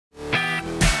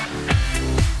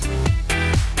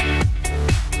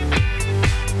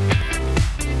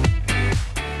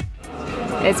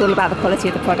it's all about the quality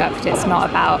of the product. It's not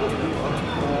about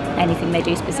anything they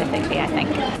do specifically, I think.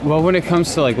 Well, when it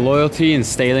comes to like loyalty and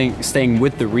staying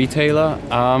with the retailer,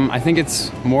 I think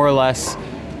it's more or less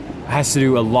has to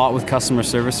do a lot with customer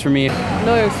service for me.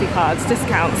 Loyalty cards,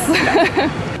 discounts.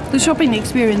 The shopping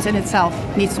experience in itself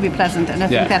needs to be pleasant, and I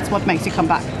think that's what makes you come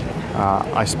back.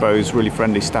 I suppose really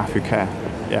friendly staff who care.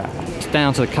 Yeah. It's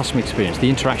down to the customer experience, the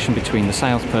interaction between the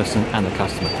salesperson and the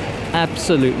customer.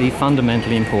 Absolutely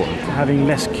fundamentally important. Having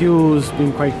less queues,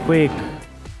 being quite quick,